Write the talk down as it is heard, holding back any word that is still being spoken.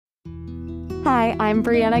Hi, I'm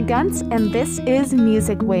Brianna Guntz, and this is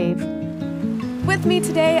Music Wave. With me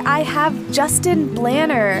today, I have Justin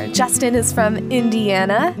Blanner. Justin is from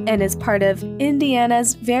Indiana and is part of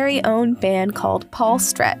Indiana's very own band called Paul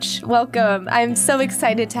Stretch. Welcome. I'm so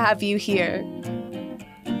excited to have you here.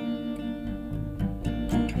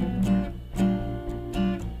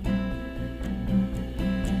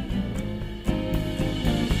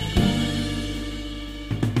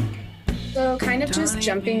 So kind of just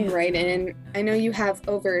jumping right in, I know you have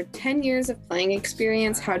over 10 years of playing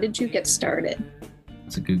experience. How did you get started?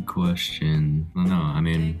 That's a good question. I don't know. I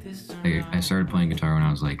mean, I started playing guitar when I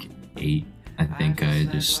was like 8. I think I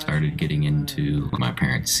just started getting into my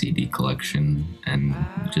parents' CD collection and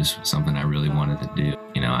just something I really wanted to do.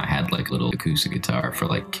 You know, I had like a little acoustic guitar for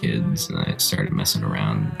like kids and I started messing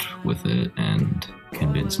around with it and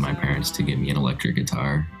convinced my parents to give me an electric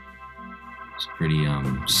guitar. It's a pretty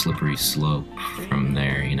slippery slope from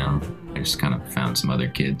there, you know. I just kind of found some other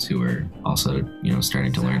kids who were also, you know,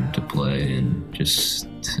 starting to learn to play and just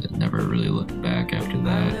never really looked back after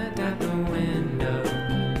that.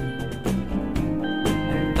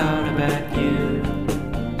 Thought about you.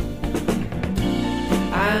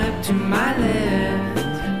 I looked to my left.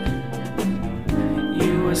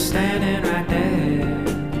 You were standing right there.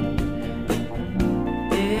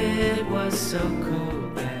 It was so cool.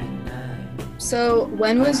 So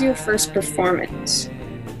when was your first performance?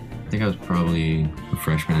 I think I was probably a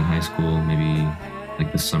freshman in high school, maybe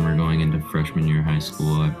like the summer going into freshman year of high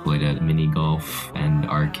school. I played at Mini Golf and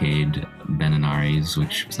Arcade Ben and Ari's,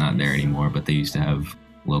 which is not there anymore, but they used to have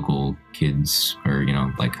local kids or, you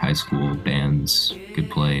know, like high school bands could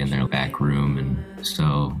play in their back room. And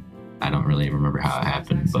so I don't really remember how it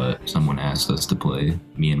happened, but someone asked us to play.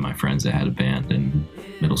 Me and my friends that had a band in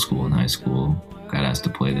middle school and high school got asked to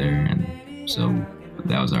play there, and so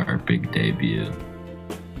that was our big debut.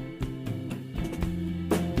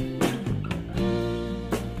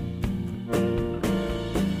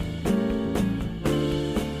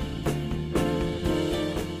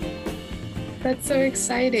 That's so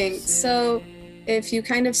exciting. So if you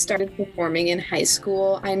kind of started performing in high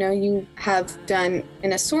school, I know you have done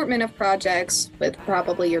an assortment of projects, with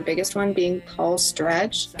probably your biggest one being Paul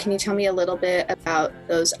Stretch. Can you tell me a little bit about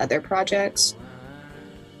those other projects?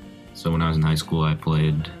 So when I was in high school, I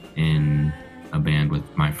played in a band with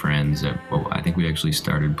my friends. I think we actually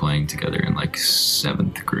started playing together in like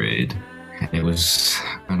 7th grade. It was,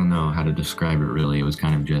 I don't know how to describe it really. It was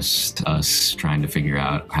kind of just us trying to figure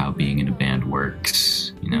out how being in a band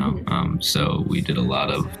works, you know? So we did a lot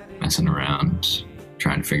of messing around,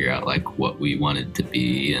 trying to figure out like what we wanted to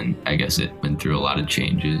be. And I guess it went through a lot of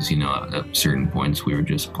changes, you know. At certain points we were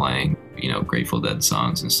just playing, you know, Grateful Dead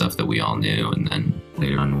songs and stuff that we all knew. And then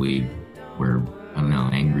later on we were, I don't know,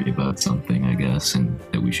 angry about something, I guess, and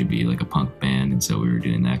that we should be like a punk band. And so we were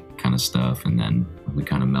doing that kind of stuff. And then we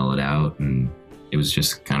kind of mellowed out, and it was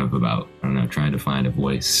just kind of about, I don't know, trying to find a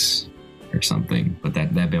voice or something. But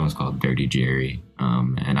that band was called Dirty Jerry.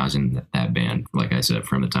 And I was in that band, like I said,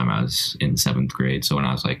 from the time I was in 7th grade. So when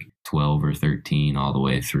I was like 12 or 13, all the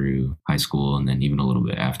way through high school, and then even a little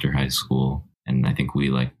bit after high school. And I think we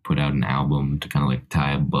like put out an album to kind of like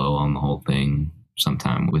tie a bow on the whole thing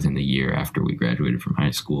sometime within the year after we graduated from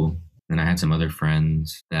high school. Then I had some other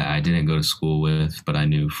friends that I didn't go to school with, but I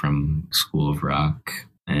knew from School of Rock.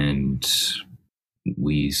 And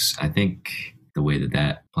I think the way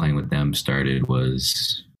that playing with them started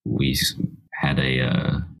was we had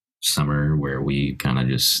a summer where we kind of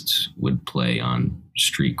just would play on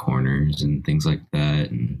street corners and things like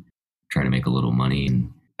that and try to make a little money.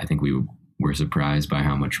 And I think we were surprised by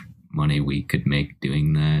how much money we could make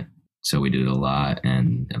doing that. So we did a lot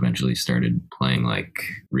and eventually started playing like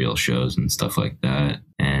real shows and stuff like that.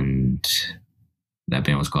 And that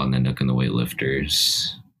band was called Nanook and the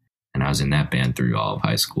Weightlifters. And I was in that band through all of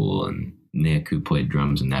high school. And Nick, who played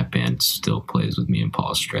drums in that band, still plays with me in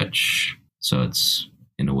Paul Stretch. So it's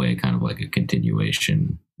in a way kind of like a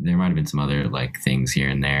continuation. There might have been some other like things here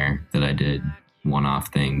and there that I did, one-off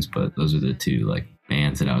things, but those are the two like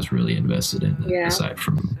bands that I was really invested in, aside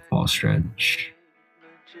from Paul Stretch.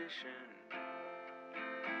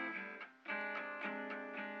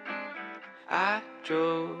 I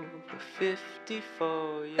drove a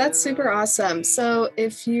 54. That's super awesome. So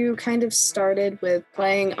if you kind of started with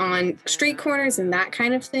playing on street corners and that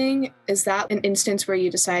kind of thing, is that an instance where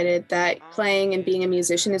you decided that playing and being a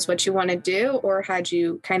musician is what you want to do, or had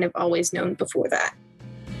you kind of always known before that?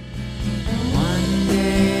 One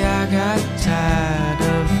day I got tired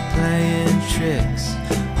of playing tricks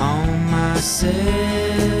on myself,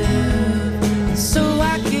 so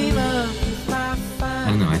I came up with my I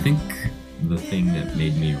don't know, I think the thing that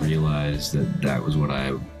made me realize that that was what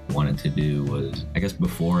I wanted to do was, I guess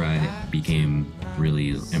before I became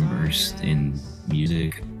really immersed in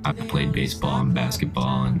music, I played baseball and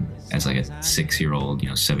basketball, and as like a 6-year-old,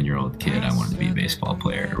 7-year-old kid, I wanted to be a baseball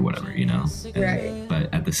player or whatever, Right.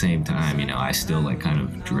 But at the same time, I still like kind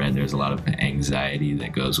of dread, there's a lot of anxiety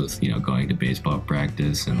that goes with, going to baseball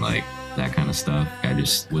practice and like that kind of stuff. I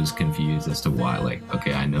just was confused as to why, like,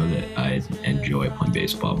 okay, I know that I enjoy playing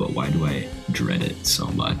baseball, but why do I dread it so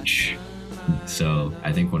much? So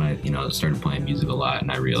I think when I, started playing music a lot,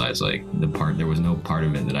 and I realized like there was no part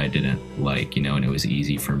of it that I didn't like, and it was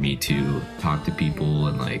easy for me to talk to people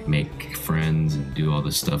and like make friends and do all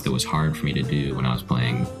the stuff that was hard for me to do when I was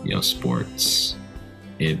playing, sports.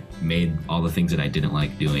 It made all the things that I didn't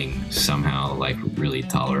like doing somehow like really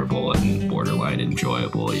tolerable and borderline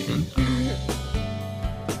enjoyable even.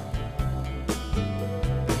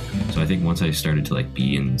 So I think once I started to like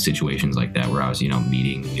be in situations like that where I was,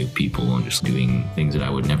 meeting new people and just doing things that I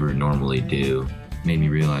would never normally do, made me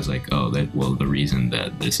realize like, the reason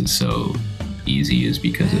that this is so easy is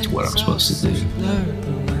because it's what I'm supposed to do.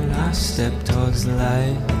 When I stepped towards the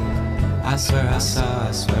light, I swear I saw.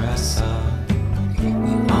 The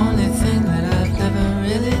only thing that I've ever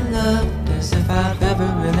really loved is if I've ever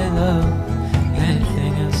really loved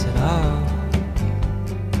anything else at all.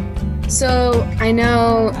 So I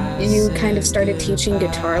know you kind of started teaching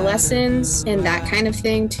guitar lessons and that kind of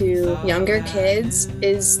thing to younger kids.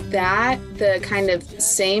 Is that the kind of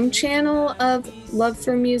same channel of love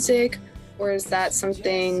for music, or is that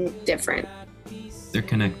something different? They're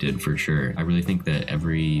connected for sure. I really think that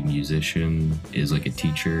every musician is like a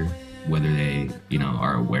teacher, whether they,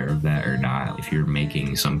 are aware of that or not. If you're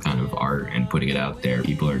making some kind of art and putting it out there,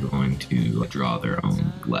 people are going to draw their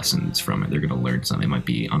own lessons from it. They're going to learn something. It might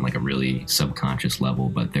be on like a really subconscious level,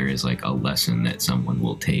 but there is like a lesson that someone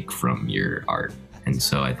will take from your art. And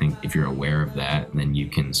so I think if you're aware of that, then you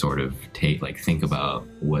can sort of think about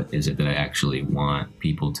what is it that I actually want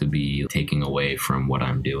people to be taking away from what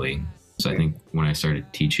I'm doing. So I think when I started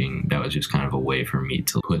teaching, that was just kind of a way for me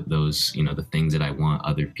to put those, the things that I want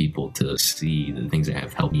other people to see, the things that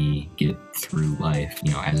have helped me get through life.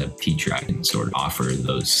 As a teacher, I can sort of offer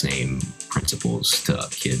those same principles to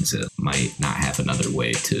kids that might not have another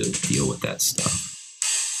way to deal with that stuff.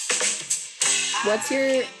 What's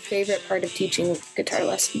your favorite part of teaching guitar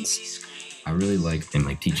lessons? I really like in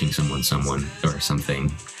like teaching someone or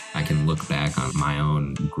something. I can look back on my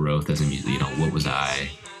own growth as a musician.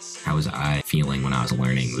 How was I feeling when I was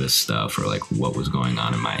learning this stuff, or like what was going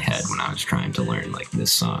on in my head when I was trying to learn like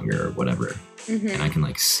this song or whatever. Mm-hmm. And I can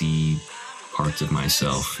like see parts of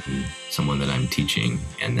myself in someone that I'm teaching,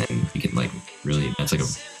 and then you can like really, that's like a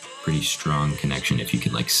pretty strong connection if you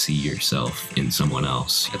can like see yourself in someone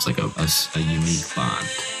else. It's like a unique bond.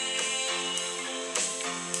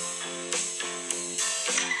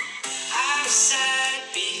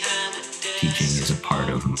 Teaching is a part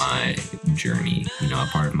of my journey. A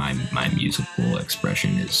part of my musical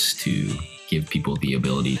expression is to give people the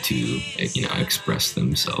ability to, express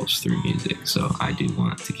themselves through music. So I do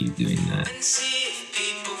want to keep doing that.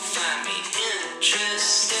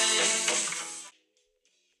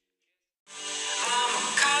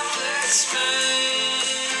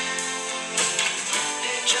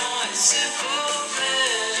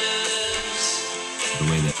 The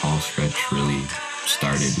way that Paul Stretch really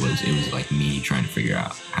started was, it was like me trying to figure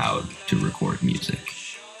out how to record music.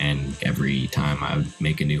 And every time I would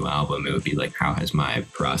make a new album, it would be like, how has my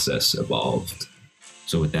process evolved?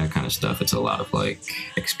 So with that kind of stuff, it's a lot of like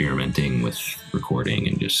experimenting with recording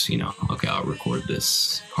and just, okay, I'll record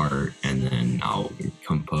this part and then I'll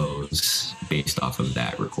compose based off of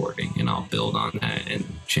that recording, and I'll build on that and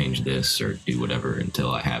change this or do whatever until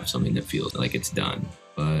I have something that feels like it's done.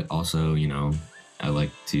 But also, I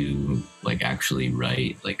like to like actually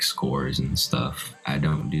write like scores and stuff. I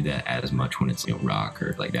don't do that as much when it's rock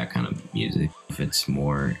or like that kind of music. If it's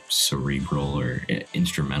more cerebral or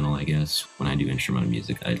instrumental, I guess, when I do instrumental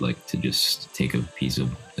music, I'd like to just take a piece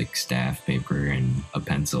of like staff paper and a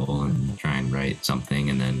pencil and try and write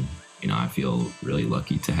something. And then, I feel really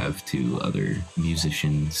lucky to have 2 other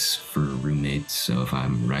musicians for roommates. So if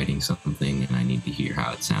I'm writing something and I need to hear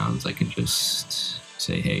how it sounds, I can just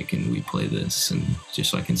say, hey, can we play this? And just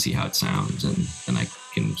so I can see how it sounds, and then I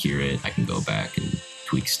can hear it. I can go back and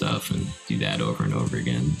tweak stuff and do that over and over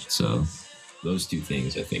again. So those 2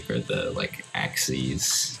 things I think are the like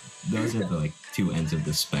axes. Those are the like 2 ends of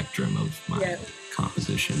the spectrum of my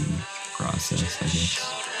composition process, I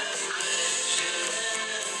guess.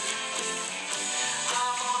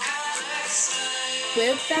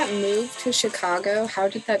 With that move to Chicago, how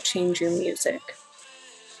did that change your music?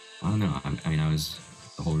 I don't know. I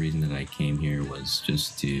the whole reason that I came here was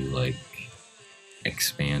just to like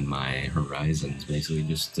expand my horizons, basically.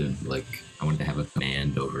 Just to like, I wanted to have a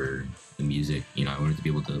command over the music. You know, I wanted to be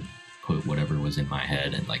able to put whatever was in my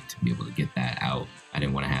head and like to be able to get that out. I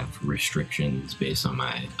didn't want to have restrictions based on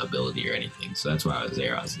my ability or anything. So that's why I was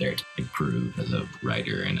there. I was there to improve as a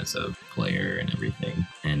writer and as a player and everything.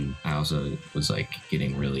 And I also was like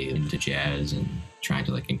getting really into jazz and trying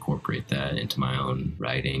to like incorporate that into my own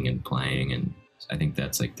writing and playing. And I think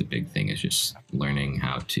that's like the big thing, is just learning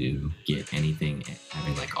how to get anything,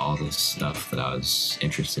 having like all this stuff that I was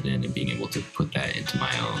interested in and being able to put that into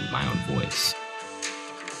my own voice.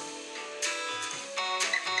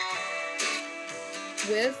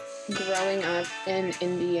 With growing up in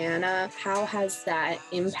Indiana, how has that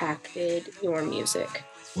impacted your music?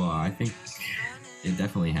 Well, I think it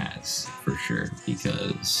definitely has, for sure,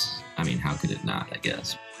 because, I mean, how could it not, I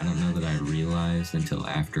guess? I don't know that I realized until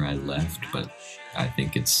after I left, but I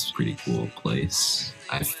think it's a pretty cool place.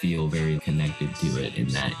 I feel very connected to it in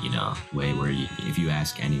that, you know, way where if you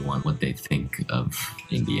ask anyone what they think of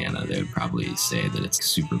Indiana, they would probably say that it's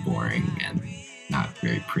super boring and not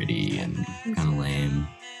very pretty and kind of lame.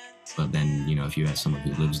 But then, you know, if you have someone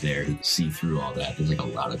who lives there who see through all that, there's like a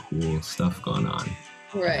lot of cool stuff going on.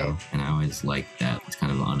 Right. You know? And I always like that. It's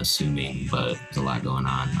kind of unassuming, but there's a lot going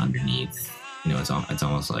on underneath. You know, it's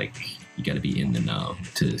almost like you got to be in the know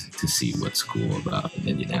to see what's cool about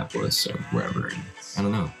Indianapolis or wherever. And I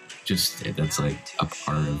don't know. Just that's like a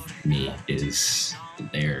part of me is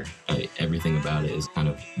there. Everything about it is kind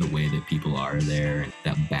of the way that people are there, and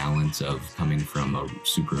that balance of coming from a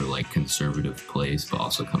super like conservative place, but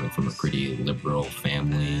also coming from a pretty liberal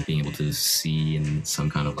family, being able to see in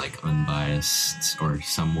some kind of like unbiased or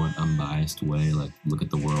somewhat unbiased way, like look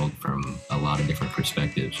at the world from a lot of different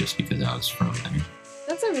perspectives just because I was from there.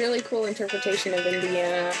 That's a really cool interpretation of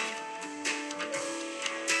Indiana.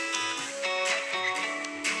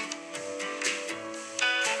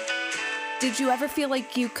 Did you ever feel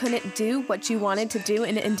like you couldn't do what you wanted to do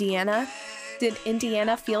in Indiana? Did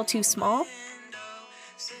Indiana feel too small?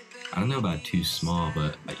 I don't know about too small,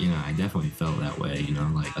 but, you know, I definitely felt that way, you know,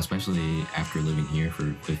 like, especially after living here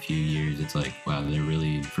for a few years, it's like, wow, they're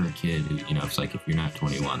really, for a kid who, you know, it's like if you're not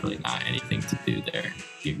 21, really not anything to do there.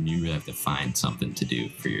 You really have to find something to do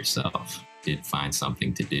for yourself. Did find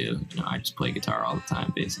something to do. You know, I just play guitar all the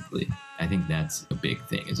time, basically. I think that's a big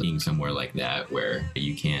thing, is being somewhere like that where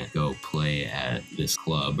you can't go play at this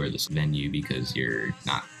club or this venue because you're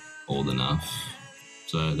not old enough.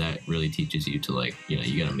 So that really teaches you to, like, you know,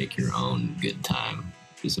 you got to make your own good time.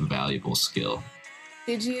 It's a valuable skill.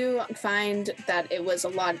 Did you find that it was a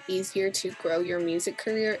lot easier to grow your music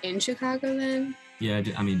career in Chicago then? Yeah,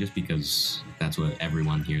 I mean, just because that's what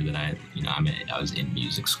everyone here that I was in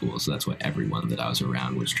music school, so that's what everyone that I was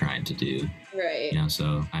around was trying to do. Right. You know,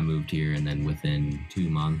 so I moved here, and then within 2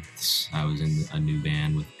 months, I was in a new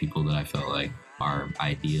band with people that I felt like our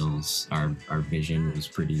ideals, our vision was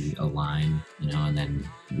pretty aligned, you know, and then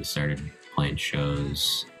we started playing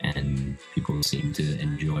shows, and people seemed to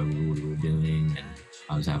enjoy what we were doing, and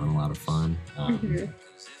I was having a lot of fun,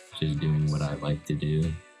 just doing what I like to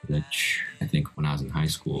do. Which I think when I was in high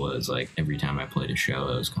school, it was like every time I played a show,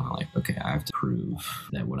 it was kind of like, okay, I have to prove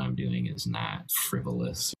that what I'm doing is not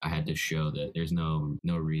frivolous. I had to show that there's no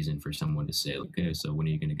reason for someone to say, okay, so when are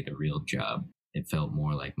you going to get a real job? It felt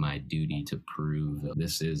more like my duty to prove that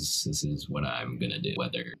this is what I'm going to do,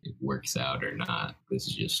 whether it works out or not. This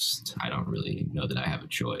is just, I don't really know that I have a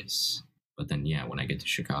choice. But then, yeah, when I get to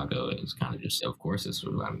Chicago, it was kind of just, of course, this is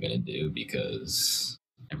what I'm going to do, because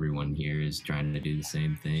everyone here is trying to do the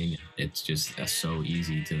same thing. It's just so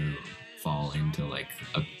easy to fall into like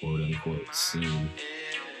a quote unquote scene.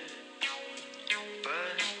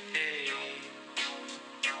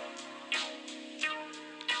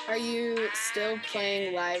 Are you still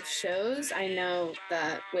playing live shows? I know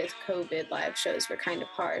that with COVID, live shows were kind of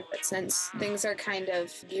hard, but since things are kind of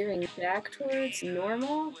gearing back towards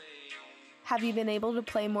normal. Have you been able to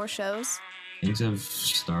play more shows? Things have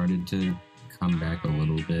started to come back a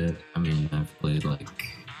little bit. I mean, I've played like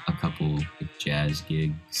a couple jazz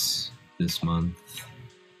gigs this month.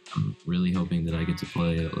 I'm really hoping that I get to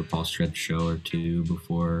play a Paul Stretch show or two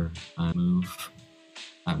before I move,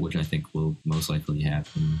 which I think will most likely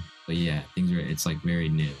happen. But yeah, it's like very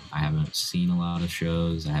new. I haven't seen a lot of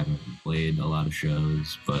shows. I haven't played a lot of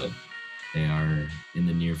shows, but they are in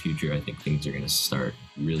the near future. I think things are going to start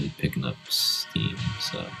really picking up steam.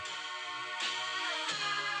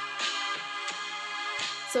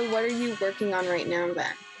 So what are you working on right now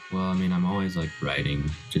then? Well, I mean, I'm always like writing,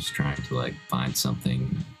 just trying to like find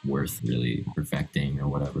something worth really perfecting or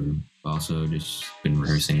whatever. Also just been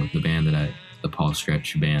rehearsing with the band that the Paul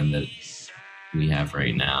Stretch band that we have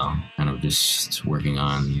right now, kind of just working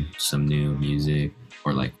on some new music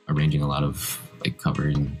or like arranging a lot of like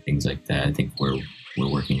covers and things like that. I think we're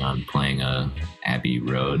working on playing Abbey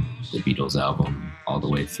Road, the Beatles album, all the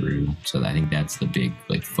way through. So I think that's the big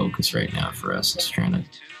like focus right now for us, is trying to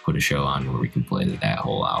put a show on where we can play that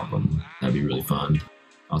whole album. That'd be really fun.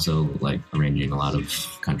 Also like arranging a lot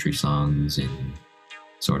of country songs in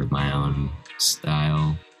sort of my own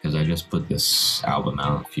style, because I just put this album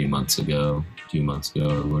out a few months ago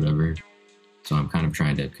or whatever. So I'm kind of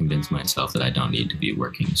trying to convince myself that I don't need to be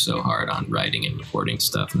working so hard on writing and recording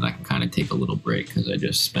stuff, and I can kind of take a little break because I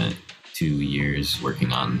just spent 2 years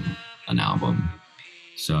working on an album.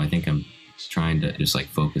 So I think I'm trying to just like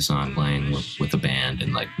focus on playing with a band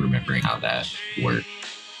and like remembering how that worked.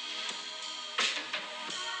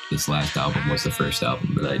 This last album was the first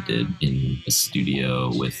album that I did in a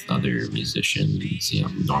studio with other musicians. You know,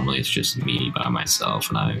 normally it's just me by myself,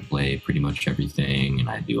 and I play pretty much everything, and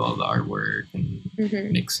I do all the artwork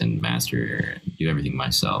and mix and master, and do everything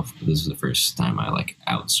myself. But this is the first time I like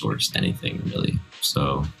outsourced anything really.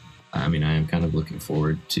 So, I mean, I am kind of looking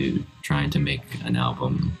forward to trying to make an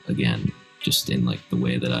album again, just in like the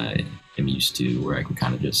way that I am used to, where I can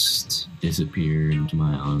kind of just disappear into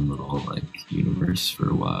my own little like universe for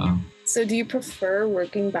a while. So do you prefer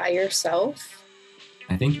working by yourself?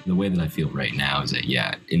 I think the way that I feel right now is that,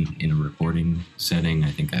 yeah, in a recording setting,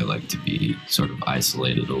 I think I like to be sort of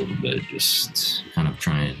isolated a little bit, just kind of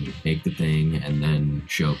try and make the thing and then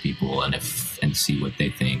show people and see what they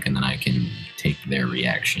think, and then I can take their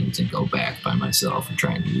reactions and go back by myself and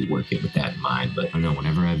try and work it with that in mind. But I don't know,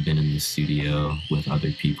 whenever I've been in the studio with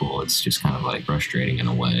other people, it's just kind of like frustrating in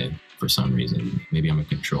a way. For some reason, maybe I'm a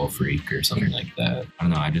control freak or something like that. I don't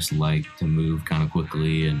know, I just like to move kind of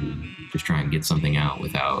quickly and just try and get something out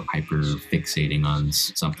without hyper fixating on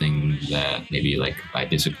something that maybe like I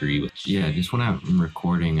disagree with. Yeah, just when I'm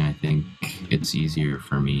recording, I think it's easier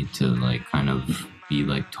for me to like kind of be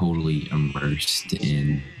like totally immersed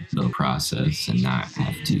in the process and not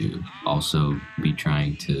have to also be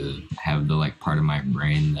trying to have the like part of my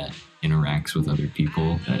brain that interacts with other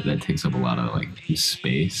people that takes up a lot of like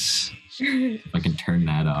space. If I can turn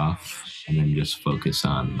that off and then just focus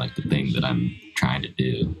on like the thing that I'm trying to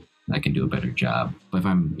do, I can do a better job. But if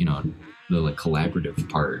I'm, you know, the like collaborative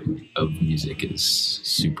part of music is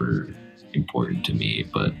super important to me.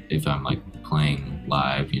 But if I'm like playing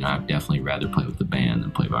live, you know, I'd definitely rather play with the band than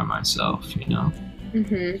play by myself, you know.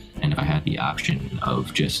 And if I had the option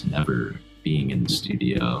of just never being in the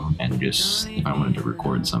studio and just, if I wanted to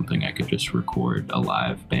record something, I could just record a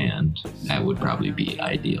live band, that would probably be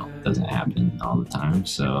ideal. It doesn't happen all the time.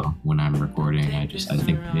 So when I'm recording, I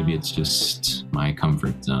think maybe it's just my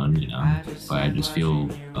comfort zone, you know, but I just feel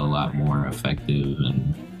a lot more effective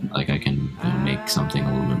and like I can, you know, make something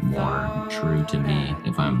a little bit more true to me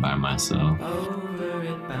if I'm by myself. Over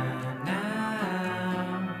it by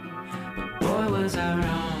now, but boy was I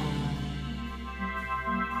wrong.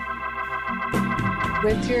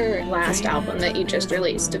 With your last album that you just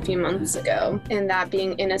released a few months ago, and that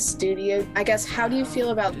being in a studio, I guess, how do you feel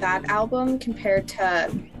about that album compared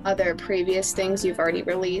to other previous things you've already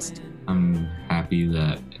released? I'm happy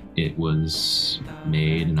that it was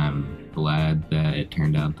made, and I'm glad that it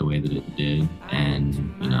turned out the way that it did. And,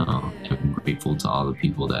 you know, I'm grateful to all the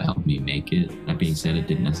people that helped me make it. That being said, it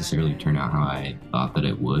didn't necessarily turn out how I thought that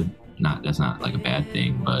it would. That's not like a bad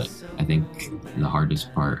thing, but I think the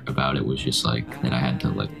hardest part about it was just like that I had to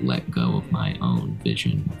like let go of my own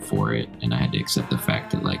vision for it, and I had to accept the fact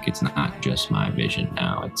that like it's not just my vision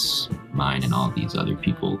now, it's mine and all these other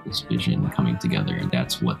people's vision coming together, and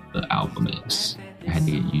that's what the album is. I had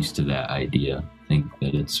to get used to that idea. I think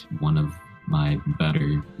that it's one of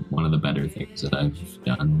the better things that I've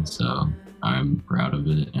done, so I'm proud of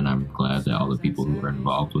it, and I'm glad that all the people who were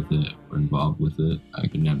involved with it. I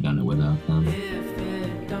couldn't have done it without them. If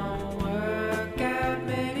it don't work out,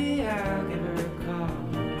 maybe I'll give her a call.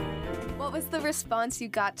 What was the response you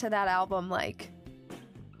got to that album like?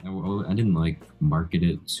 I didn't like market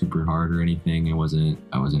it super hard or anything. I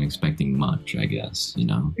wasn't expecting much, I guess, you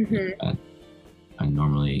know. I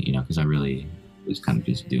normally, you know, because I really was kind of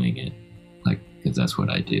just doing it, like, because that's what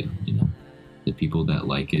I do, you know. The people that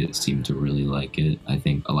like it seem to really like it. I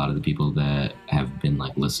think a lot of the people that have been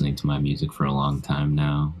like listening to my music for a long time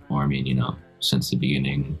now, or I mean, you know, since the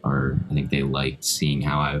beginning, or I think they like seeing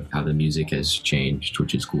how the music has changed,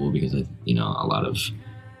 which is cool because, you know, a lot of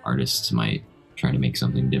artists might try to make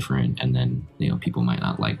something different, and then, you know, people might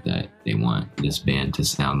not like that. They want this band to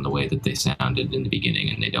sound the way that they sounded in the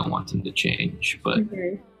beginning, and they don't want them to change. But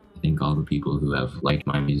I think all the people who have liked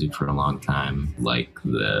my music for a long time like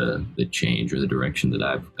the change or the direction that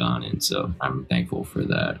I've gone in. So I'm thankful for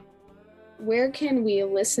that. Where can we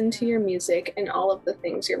listen to your music and all of the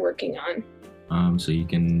things you're working on? So you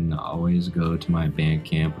can always go to my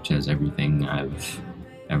Bandcamp, which has everything I've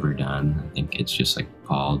ever done. I think it's just like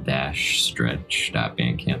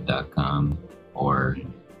paul-stretch.bandcamp.com, or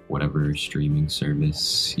whatever streaming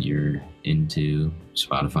service you're into,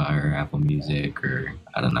 Spotify or Apple Music, or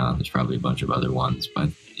I don't know, there's probably a bunch of other ones, but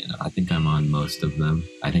I think I'm on most of them.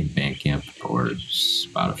 I think Bandcamp or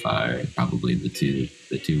Spotify are probably the two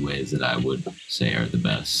ways that I would say are the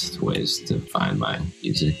best ways to find my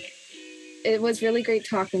music. It was really great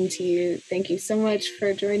talking to you. Thank you so much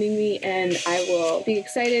for joining me, and I will be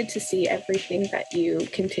excited to see everything that you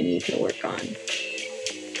continue to work on.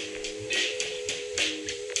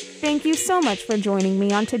 Thank you so much for joining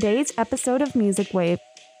me on today's episode of Music Wave.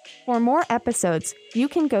 For more episodes, you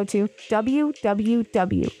can go to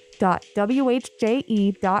www.whje.com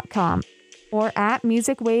or at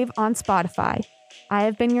Music Wave on Spotify. I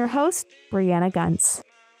have been your host, Brianna Guntz.